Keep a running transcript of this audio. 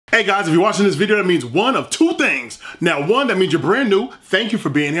Hey guys, if you're watching this video, that means one of two things. Now, one, that means you're brand new. Thank you for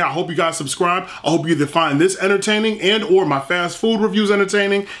being here. I hope you guys subscribe. I hope you either find this entertaining and or my fast food reviews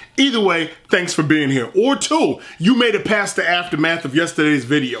entertaining. Either way, thanks for being here. Or two, you made it past the aftermath of yesterday's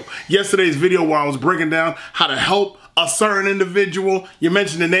video. Yesterday's video where I was breaking down how to help a certain individual. You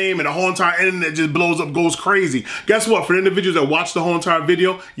mentioned the name and the whole entire internet just blows up, goes crazy. Guess what? For the individuals that watched the whole entire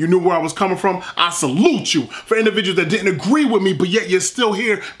video, you knew where I was coming from. I salute you. For individuals that didn't agree with me, but yet you're still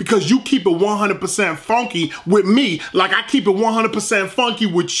here because you keep it 100% funky with me, like I keep it 100% funky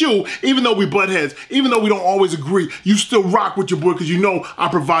with you, even though we butt heads, even though we don't always agree, you still rock with your boy because you know I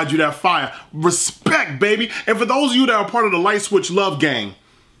provide you that fire. Respect, baby. And for those of you that are part of the Light Switch Love Gang,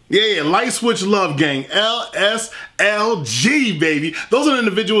 yeah, Light Switch Love Gang, LSLG, baby. Those are the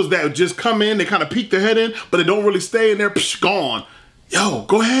individuals that just come in, they kind of peek their head in, but they don't really stay in there, gone. Yo,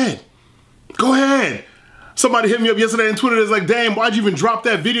 go ahead. Go ahead. Somebody hit me up yesterday on Twitter that's like, Daym, why'd you even drop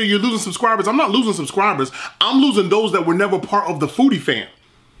that video? You're losing subscribers. I'm not losing subscribers. I'm losing those that were never part of the Foodie fam.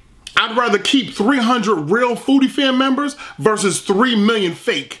 I'd rather keep 300 real Foodie fam members versus 3 million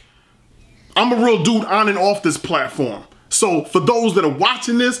fake. I'm a real dude on and off this platform. So for those that are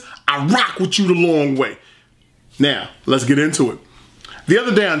watching this, I rock with you the long way. Now, let's get into it. The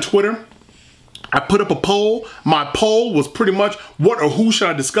other day on Twitter, I put up a poll. My poll was pretty much what or who should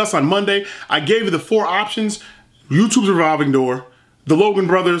I discuss on Monday. I gave you the 4 options: YouTube's revolving door, the Logan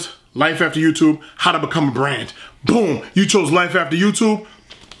Brothers, Life After YouTube, how to become a brand. Boom, you chose Life After YouTube.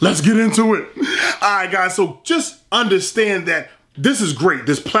 Let's get into it. All right, guys, so just understand that this is great.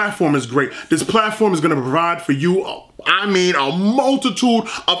 This platform is great. This platform is going to provide for you, I mean, a multitude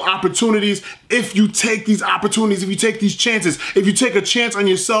of opportunities. If you take these opportunities, if you take these chances, if you take a chance on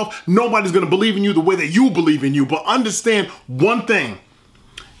yourself, nobody's going to believe in you the way that you believe in you. But understand one thing.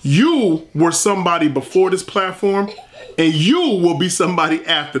 You were somebody before this platform, and you will be somebody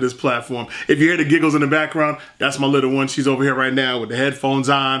after this platform. If you hear the giggles in the background, that's my little one. She's over here right now with the headphones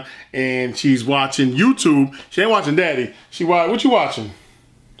on, and she's watching YouTube. She ain't watching Daddy. What you watching?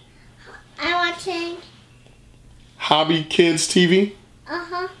 I'm watching Hobby Kids TV?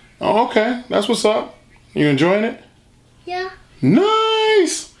 Uh-huh. Oh, okay. That's what's up. You enjoying it? Yeah.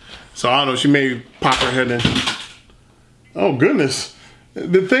 Nice. So I don't know, she may pop her head in. Oh, goodness.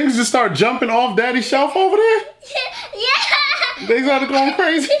 Did things just start jumping off Daddy's shelf over there? Yeah. They started going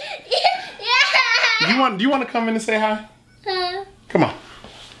crazy? Yeah. Do you want to come in and say hi? Come on.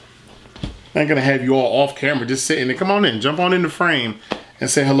 I ain't gonna have you all off camera just sitting there. Come on in. Jump on in the frame and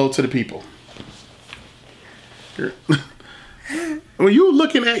say hello to the people. When you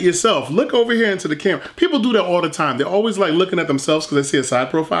looking at yourself, look over here into the camera. People do that all the time. They're always like looking at themselves because they see a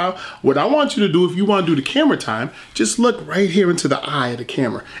side profile. What I want you to do, if you want to do the camera time, just look right here into the eye of the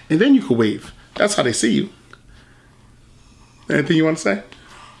camera. And then you can wave. That's how they see you. Anything you want to say?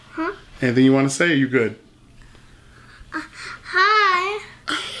 Huh? Anything you want to say? Are you good? Hi.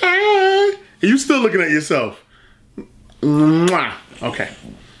 Hi. Are you still looking at yourself? Mwah. Okay.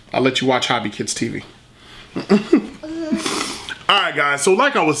 I'll let you watch Hobby Kids TV. Alright guys, so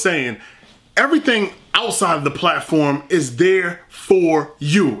like I was saying, everything outside of the platform is there for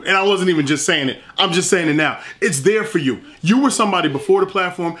you. And I wasn't even just saying it, I'm just saying it now. It's there for you. You were somebody before the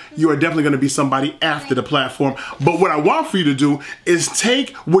platform, you are definitely going to be somebody after the platform. But what I want for you to do is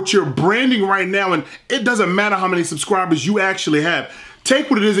take what you're branding right now, and it doesn't matter how many subscribers you actually have. Take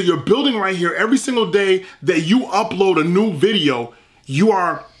what it is that you're building right here. Every single day that you upload a new video, you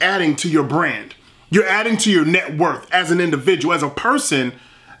are adding to your brand. You're adding to your net worth as an individual, as a person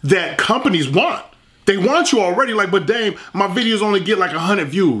that companies want. They want you already, like, but Daym, my videos only get like 100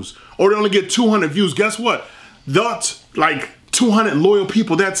 views, or they only get 200 views. Guess what? That's like 200 loyal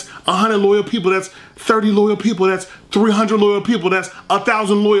people. That's 100 loyal people. That's 30 loyal people. That's 300 loyal people. That's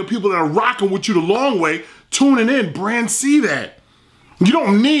 1,000 loyal people that are rocking with you the long way, tuning in. Brands see that. You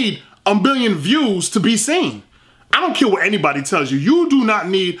don't need 1 billion views to be seen. I don't care what anybody tells you. You do not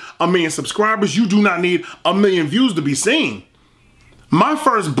need 1 million subscribers. You do not need 1 million views to be seen. My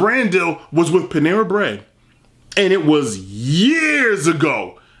first brand deal was with Panera Bread, and it was years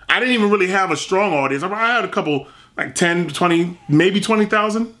ago. I didn't even really have a strong audience. I had a couple, like 10, 20, maybe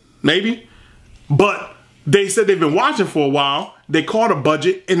 20,000, maybe. But they said they've been watching for a while. They called a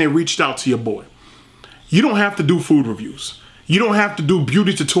budget, and they reached out to your boy. You don't have to do food reviews. You don't have to do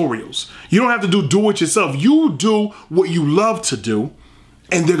beauty tutorials. You don't have to do it yourself. You do what you love to do,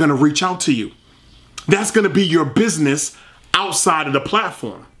 and they're gonna reach out to you. That's gonna be your business outside of the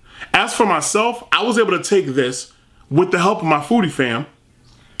platform. As for myself, I was able to take this with the help of my Foodie fam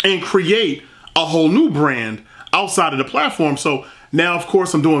and create a whole new brand outside of the platform. So now, of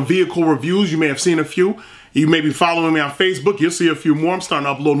course, I'm doing vehicle reviews. You may have seen a few. You may be following me on Facebook. You'll see a few more. I'm starting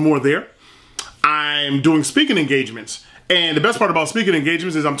to upload more there. I'm doing speaking engagements. And the best part about speaking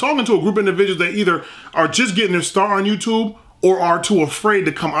engagements is I'm talking to a group of individuals that either are just getting their start on YouTube or are too afraid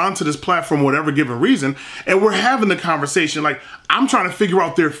to come onto this platform for whatever given reason. And we're having the conversation. Like, I'm trying to figure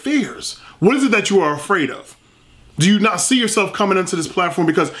out their fears. What is it that you are afraid of? Do you not see yourself coming into this platform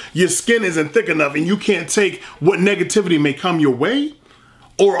because your skin isn't thick enough and you can't take what negativity may come your way?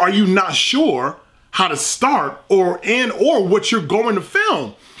 Or are you not sure how to start or what you're going to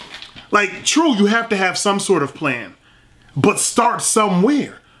film? Like, true, you have to have some sort of plan, but start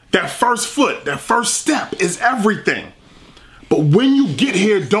somewhere. That first foot, that first step is everything. But when you get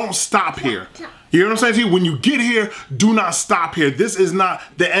here, don't stop here. You know what I'm saying to you? When you get here, do not stop here. This is not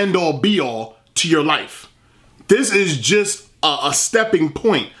the end all be all to your life. This is just a stepping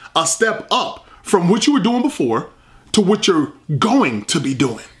point, a step up from what you were doing before to what you're going to be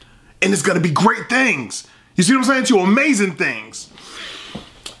doing. And it's going to be great things. You see what I'm saying to you? Amazing things.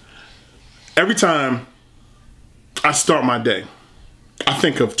 Every time I start my day, I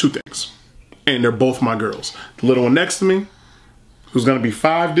think of two things. And they're both my girls. The little one next to me, who's going to be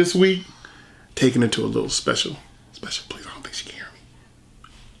 5 this week, taking her to a little special place. I don't think she can hear me.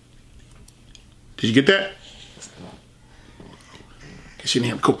 Did you get that? She didn't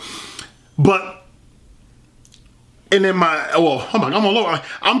hear me. Cool. But, and then I'm all over.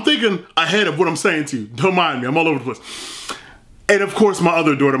 I'm thinking ahead of what I'm saying to you. Don't mind me. I'm all over the place. And of course, my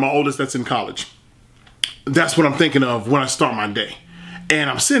other daughter, my oldest, that's in college. That's what I'm thinking of when I start my day. And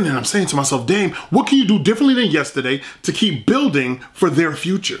I'm sitting there and I'm saying to myself, Daym, what can you do differently than yesterday to keep building for their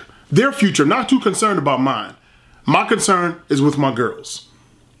future? Their future, not too concerned about mine. My concern is with my girls.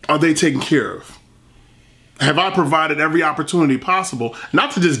 Are they taken care of? Have I provided every opportunity possible,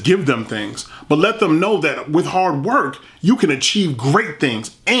 not to just give them things, but let them know that with hard work, you can achieve great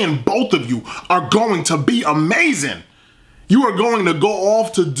things. And both of you are going to be amazing. You are going to go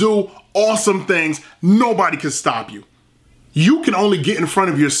off to do awesome things. Nobody can stop you. You can only get in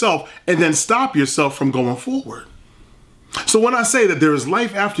front of yourself and then stop yourself from going forward. So when I say that there is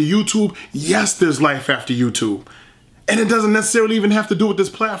life after YouTube, yes, there's life after YouTube. And it doesn't necessarily even have to do with this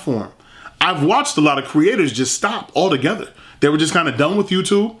platform. I've watched a lot of creators just stop altogether. They were just kind of done with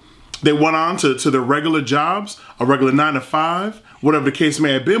YouTube. They went on to their regular jobs, a regular 9 to 5, whatever the case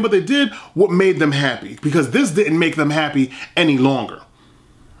may have been, but they did what made them happy because this didn't make them happy any longer.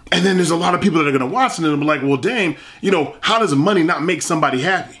 And then there's a lot of people that are going to watch and they'll be like, well, Daym, you know, how does money not make somebody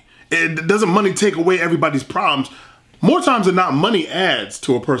happy? Doesn't money take away everybody's problems? More times than not, money adds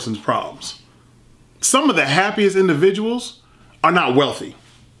to a person's problems. Some of the happiest individuals are not wealthy.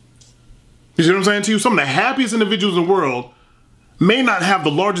 You see what I'm saying to you? Some of the happiest individuals in the world may not have the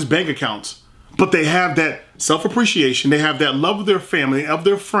largest bank accounts, but they have that self-appreciation. They have that love of their family, of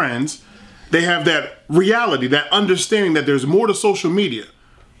their friends. They have that reality, that understanding that there's more to social media.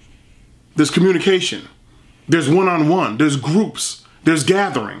 There's communication. There's one-on-one. There's groups. There's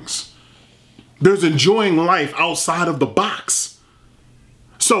gatherings. There's enjoying life outside of the box.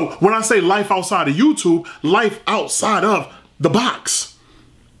 So when I say life outside of YouTube, life outside of the box.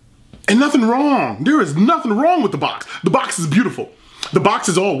 And nothing wrong. There is nothing wrong with the box. The box is beautiful. The box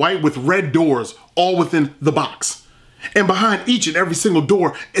is all white with red doors all within the box. And behind each and every single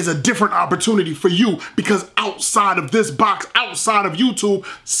door is a different opportunity for you because outside of this box, outside of YouTube,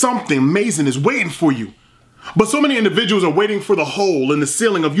 something amazing is waiting for you. But so many individuals are waiting for the hole in the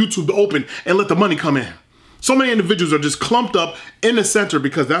ceiling of YouTube to open and let the money come in. So many individuals are just clumped up in the center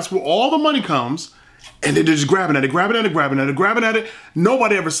because that's where all the money comes. And they're just grabbing at it, grabbing at it, grabbing at it, grabbing at it.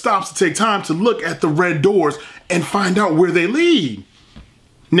 Nobody ever stops to take time to look at the red doors and find out where they lead.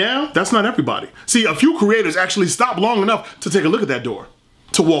 Now, that's not everybody. See, a few creators actually stop long enough to take a look at that door,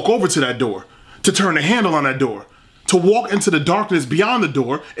 to walk over to that door, to turn the handle on that door, to walk into the darkness beyond the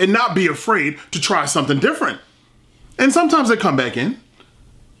door and not be afraid to try something different. And sometimes they come back in,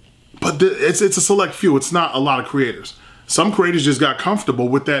 but it's a select few. It's not a lot of creators. Some creators just got comfortable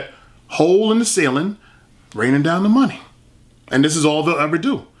with that hole in the ceiling, raining down the money. And this is all they'll ever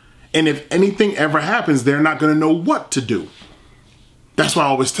do. And if anything ever happens, they're not going to know what to do. That's why I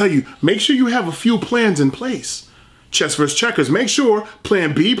always tell you, make sure you have a few plans in place. Chess versus checkers. Make sure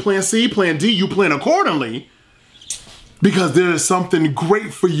plan B, plan C, plan D, you plan accordingly because there is something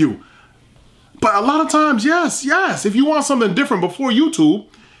great for you. But a lot of times, yes, if you want something different before YouTube,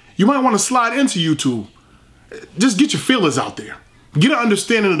 you might want to slide into YouTube. Just get your feelers out there. Get an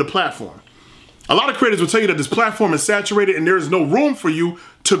understanding of the platform. A lot of creators will tell you that this platform is saturated and there is no room for you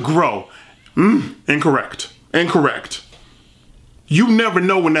to grow. Incorrect. You never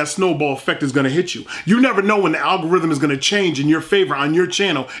know when that snowball effect is going to hit you. You never know when the algorithm is going to change in your favor on your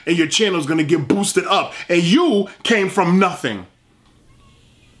channel, and your channel is going to get boosted up. And you came from nothing.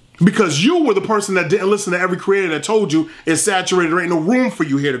 Because you were the person that didn't listen to every creator that told you it's saturated, there ain't no room for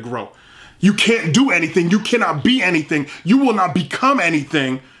you here to grow. You can't do anything. You cannot be anything. You will not become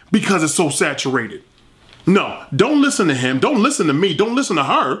anything because it's so saturated. No, don't listen to him. Don't listen to me. Don't listen to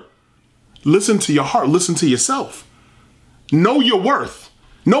her. Listen to your heart. Listen to yourself. Know your worth.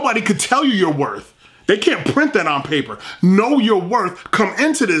 Nobody could tell you your worth. They can't print that on paper. Know your worth. Come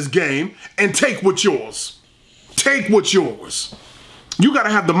into this game and take what's yours. Take what's yours. You got to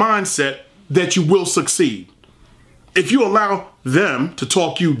have the mindset that you will succeed. If you allow them to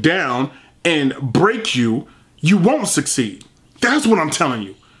talk you down and break you, you won't succeed. That's what I'm telling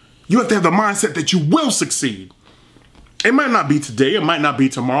you. You have to have the mindset that you will succeed. It might not be today. It might not be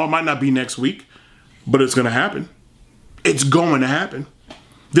tomorrow. It might not be next week, but it's going to happen. It's going to happen.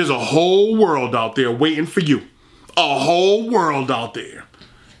 There's a whole world out there waiting for you. A whole world out there.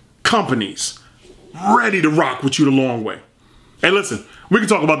 Companies ready to rock with you the long way. Hey, listen, we can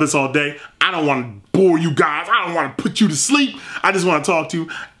talk about this all day. I don't want to bore you guys. I don't want to put you to sleep. I just want to talk to you.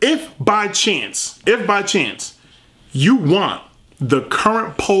 If by chance you want the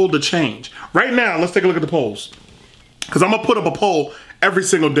current poll to change, right now, let's take a look at the polls. Because I'm going to put up a poll every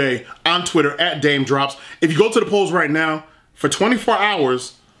single day on Twitter at Daym Drops. If you go to the polls right now, for 24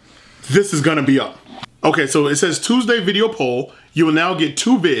 hours, this is going to be up. Okay, so it says Tuesday video poll. You will now get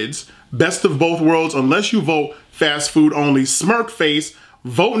 2 vids. Best of both worlds unless you vote fast food only. Smirk face.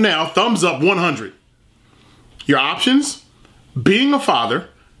 Vote now. Thumbs up 100. Your options: being a father,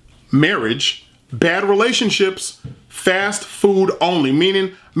 marriage, bad relationships, fast food only.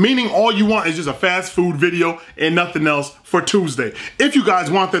 Meaning all you want is just a fast food video and nothing else for Tuesday. If you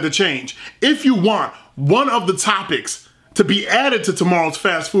guys want that to change, if you want one of the topics to be added to tomorrow's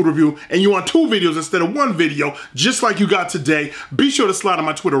fast food review and you want 2 videos instead of 1 video, just like you got today, be sure to slide on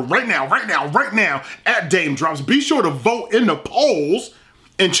my Twitter right now at Daym Drops. Be sure to vote in the polls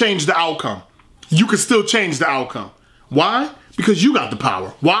and change the outcome. You can still change the outcome. Why? Because you got the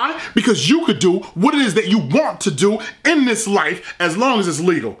power. Why? Because you could do what it is that you want to do in this life as long as it's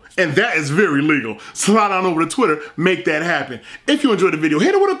legal. And that is very legal. Slide on over to Twitter, make that happen. If you enjoyed the video,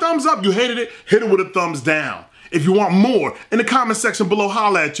 hit it with a thumbs up. You hated it, hit it with a thumbs down. If you want more, in the comment section below,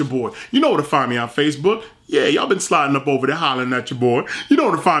 holla at your boy. You know where to find me on Facebook. Yeah, y'all been sliding up over there hollering at your boy. You know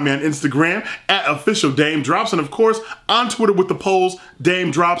where to find me on Instagram at official Daym Drops. And of course, on Twitter with the polls, Daym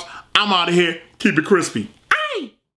Drops. I'm out of here. Keep it crispy.